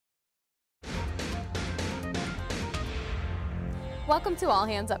Welcome to All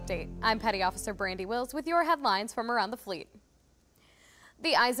Hands Update. I'm Petty Officer Brandy Wills with your headlines from around the fleet.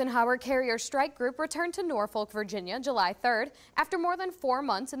 The Eisenhower Carrier Strike Group returned to Norfolk, Virginia, July 3rd after more than 4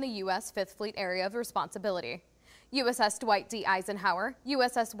 months in the U.S. Fifth Fleet area of responsibility. USS Dwight D. Eisenhower,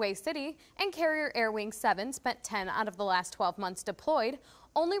 USS Way City, and Carrier Air Wing 7 spent 10 out of the last 12 months deployed,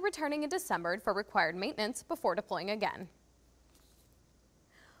 only returning in December for required maintenance before deploying again.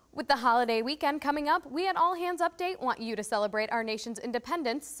 With the holiday weekend coming up, we at All Hands Update want you to celebrate our nation's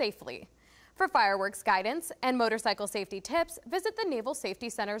independence safely. For fireworks guidance and motorcycle safety tips, visit the Naval Safety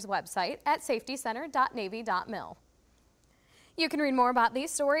Center's website at safetycenter.navy.mil. You can read more about these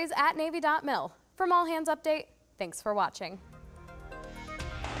stories at navy.mil. From All Hands Update, thanks for watching.